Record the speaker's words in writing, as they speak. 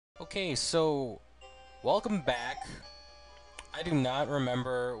Okay, so welcome back. I do not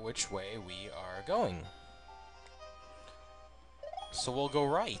remember which way we are going. So we'll go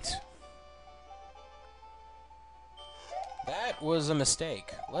right. That was a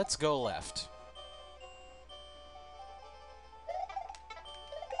mistake. Let's go left.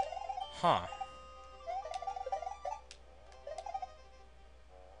 Huh.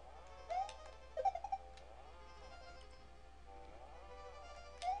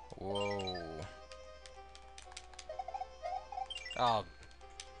 Whoa. Oh.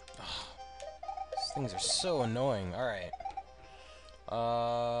 These things are so annoying. Alright.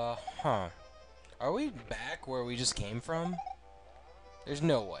 Huh. Are we back where we just came from? There's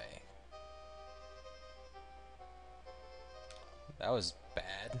no way. That was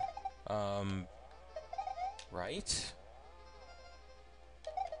bad. Right?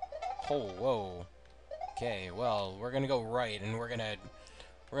 Oh, whoa. Okay, well, we're gonna go right, and we're gonna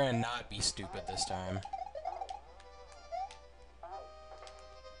not be stupid this time.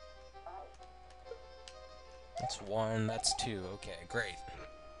 That's one, that's two. Okay, great.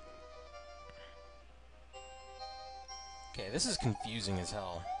 Okay, this is confusing as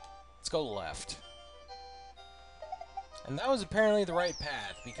hell. Let's go left. And that was apparently the right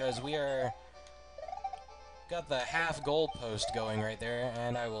path, because we are... got the half goalpost going right there,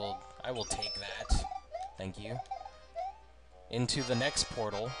 and I will take that. Thank you. Into the next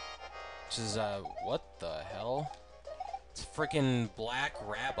portal, which is, what the hell? It's frickin' Black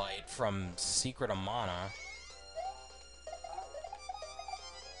Rabbite from Secret of Mana.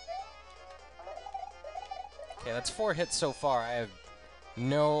 Okay, that's 4 hits so far. I have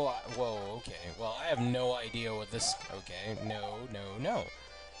no... Whoa, okay. Well, I have no idea what this... Okay, no.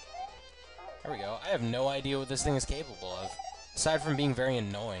 There we go. I have no idea what this thing is capable of, aside from being very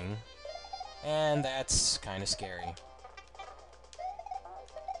annoying. And that's kind of scary.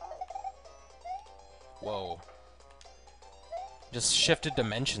 Whoa. Just shifted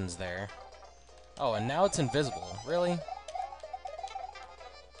dimensions there. Oh, and now it's invisible. Really?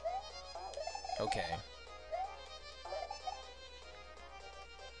 Okay.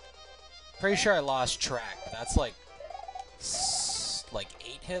 Pretty sure I lost track, but that's like 8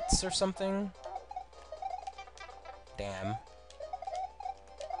 hits or something? Damn.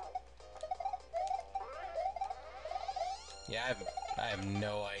 Yeah, I have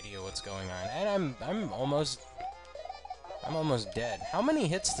no idea what's going on. And I'm almost dead. How many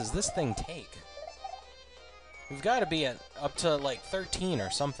hits does this thing take? We've got to be at up to like 13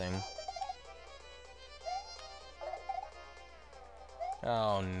 or something.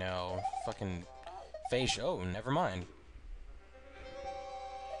 Oh no. Fucking face. Oh, never mind.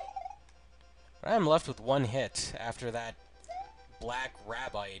 But I'm left with 1 hit after that Black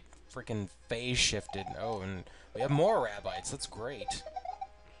Rabbite freaking phase shifted. Oh, and we have more Rabbites. That's great.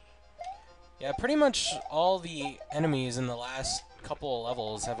 Yeah, pretty much all the enemies in the last couple of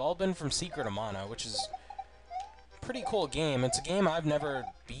levels have all been from Secret of Mana, which is a pretty cool game. It's a game I've never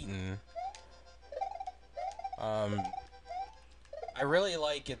beaten. I really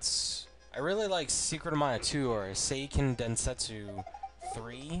like Secret of Mana 2 or Seiken Densetsu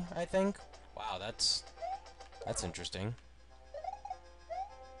 3, I think. Wow, that's interesting.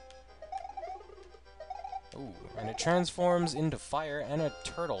 Ooh, and it transforms into fire and a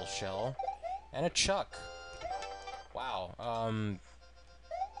turtle shell and a chuck. Wow. Oh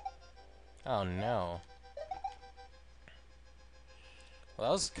no. Well,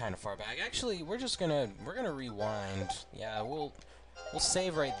 that was kind of far back. Actually, we're gonna rewind. Yeah, we'll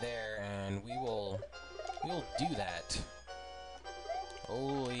save right there, and we'll do that.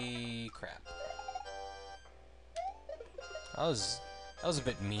 Holy crap. That was a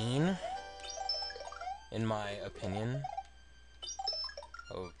bit mean, in my opinion.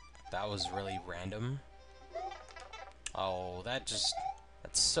 Oh, that was really random. Oh, that's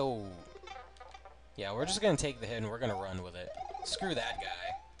so... Yeah, we're just gonna take the hit and we're gonna run with it. Screw that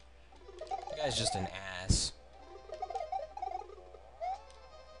guy. That guy's just an ass.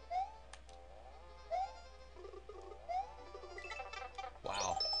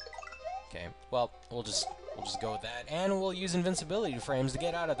 Wow. Okay, well, we'll just go with that, and we'll use invincibility frames to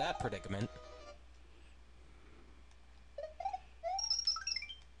get out of that predicament.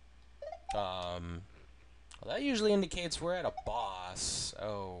 Well, that usually indicates we're at a boss.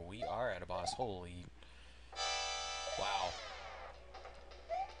 Oh, we are at a boss. Holy... Wow.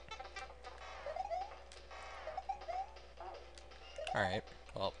 Alright,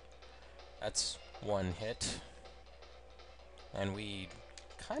 well, that's 1 hit. And we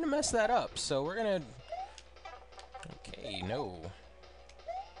kind of messed that up, so we're gonna... Okay, no.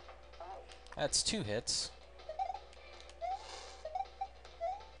 That's 2 hits.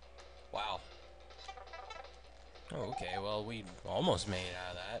 Oh, okay, well, we almost made it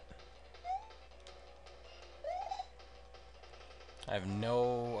out of that. I have no...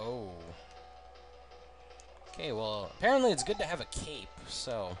 Oh. Okay, well, apparently it's good to have a cape,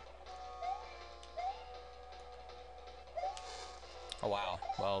 so... Oh, wow.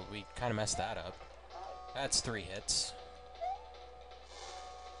 Well, we kind of messed that up. That's 3 hits.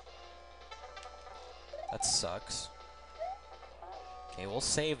 That sucks. Okay, we'll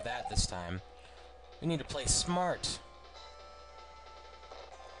save that this time. We need to play smart.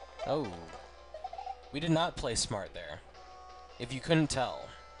 Oh. We did not play smart there. If you couldn't tell.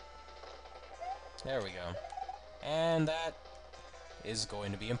 There we go. And that is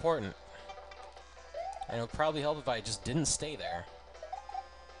going to be important. And it would probably help if I just didn't stay there.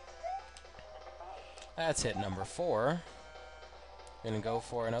 That's hit number 4. Gonna go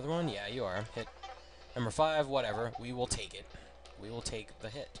for another one? Yeah, you are. Hit number 5, whatever. We will take it. We will take the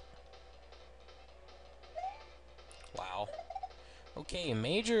hit. Wow. Okay,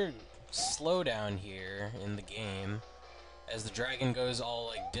 major slowdown here in the game as the dragon goes all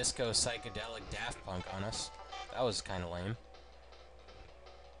like disco psychedelic Daft Punk on us. That was kind of lame.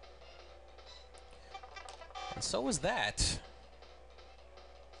 And so was that.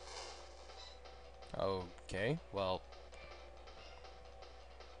 Okay, well...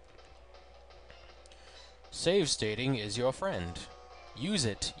 Save stating is your friend. Use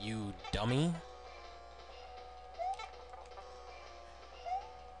it, you dummy.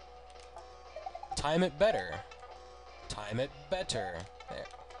 Time it better. Time it better. There.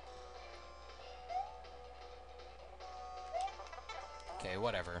 Okay,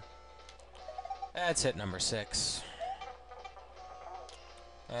 whatever. That's hit number 6.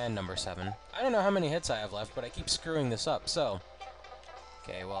 And number 7. I don't know how many hits I have left, but I keep screwing this up, so...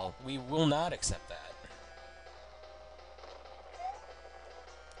 Okay, well, we will not accept that.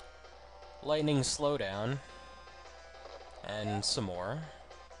 Lightning slowdown. And some more.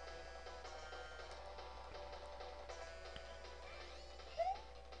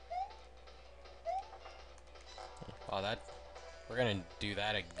 Oh, that... We're gonna do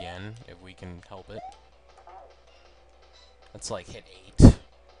that again, if we can help it. That's like hit 8.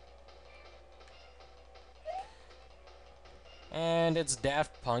 And it's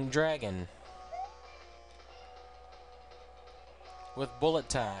Daft Punk Dragon. With bullet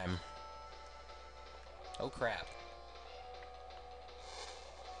time. Oh crap.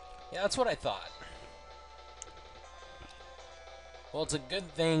 Yeah, that's what I thought. Well, it's a good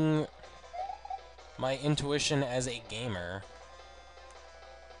thing my intuition as a gamer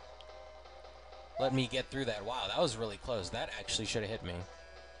let me get through that. Wow, that was really close. That actually should have hit me.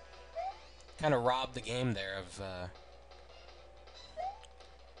 Kind of robbed the game there of...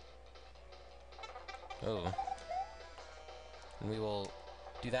 Oh. And we will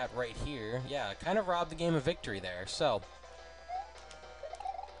do that right here. Yeah, kind of robbed the game of victory there, so...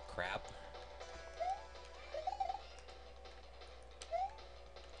 Crap.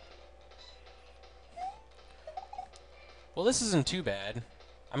 Well, this isn't too bad.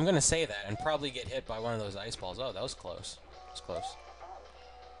 I'm gonna say that and probably get hit by one of those ice balls. Oh, that was close. It's close.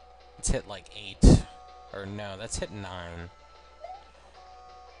 It's hit like 8. Or no, that's hit 9.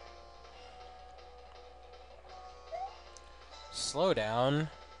 Slowdown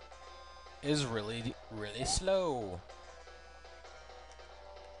is really, really slow.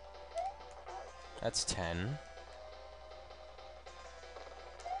 That's 10.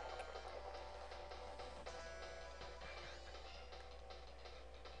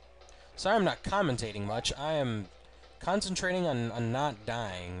 Sorry I'm not commentating much. I am concentrating on not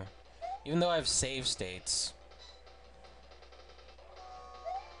dying. Even though I have save states.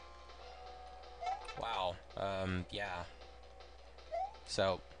 Wow. Yeah.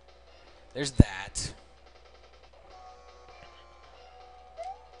 So, there's that.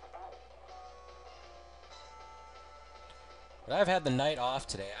 But I've had the night off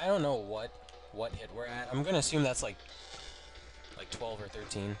today. I don't know what hit we're at. I'm gonna assume that's like 12 or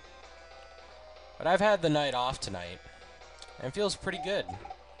 13. But I've had the night off tonight, and it feels pretty good.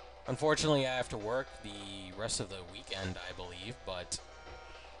 Unfortunately, I have to work the rest of the weekend, I believe, but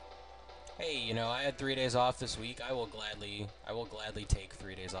hey, you know, I had 3 days off this week. I will gladly take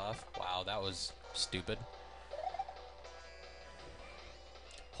 3 days off. Wow, that was stupid.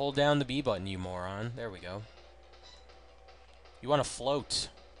 Hold down the B button, you moron. There we go. You want to float.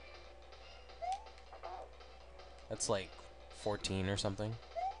 That's like 14 or something.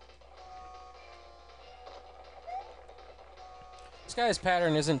 This guy's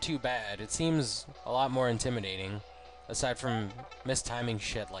pattern isn't too bad. It seems a lot more intimidating, aside from mistiming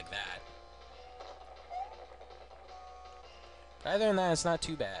shit like that. But other than that, it's not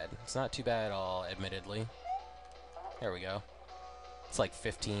too bad. It's not too bad at all, admittedly. There we go. It's like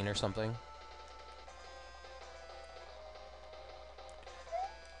 15 or something.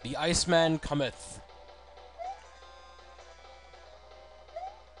 The Iceman cometh.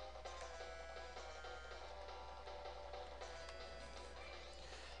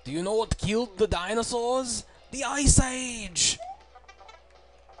 Do you know what killed the dinosaurs? The Ice Age!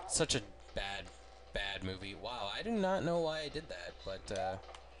 Such a bad movie. Wow, I do not know why I did that, but,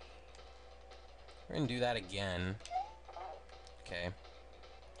 we're gonna do that again. Okay.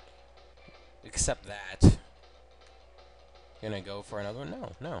 Except that. Gonna go for another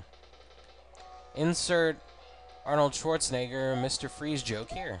one? No. Insert Arnold Schwarzenegger Mr. Freeze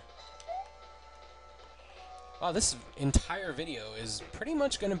joke here. Wow, this entire video is pretty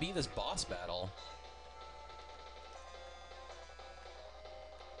much gonna be this boss battle.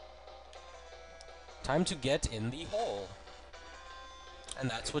 Time to get in the hole. And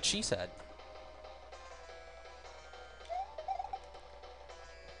that's what she said.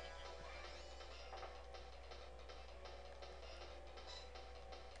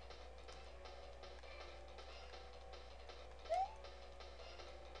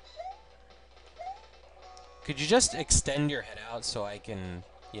 Could you just extend your head out so I can,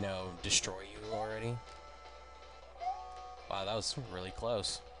 you know, destroy you already? Wow, that was really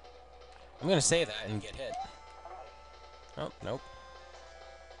close. I'm gonna say that and get hit. Oh, nope.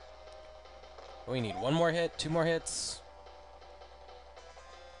 We need one more hit, 2 more hits.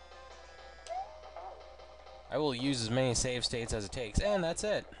 I will use as many save states as it takes, and that's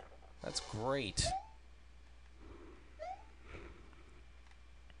it. That's great.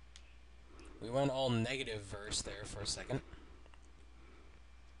 We went all negative verse there for a second.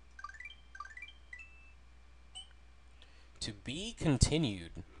 To be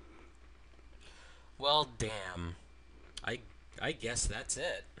continued. Well, damn. I guess that's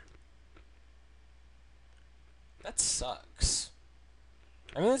it. That sucks.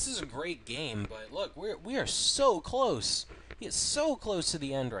 I mean, this is a great game, but look, we are so close. He is so close to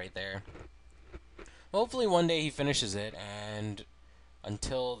the end right there. Hopefully one day he finishes it, and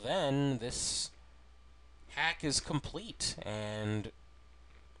until then, this hack is complete, and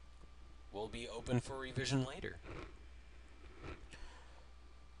will be open for revision later.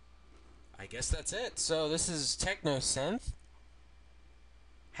 I guess that's it. So this is TechnoSynth.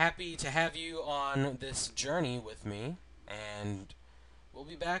 Happy to have you on this journey with me, and we'll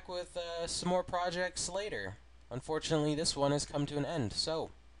be back with some more projects later. Unfortunately, this one has come to an end. So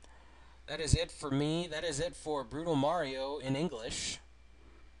that is it for me. That is it for Brutal Mario in English.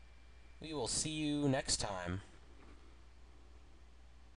 We will see you next time.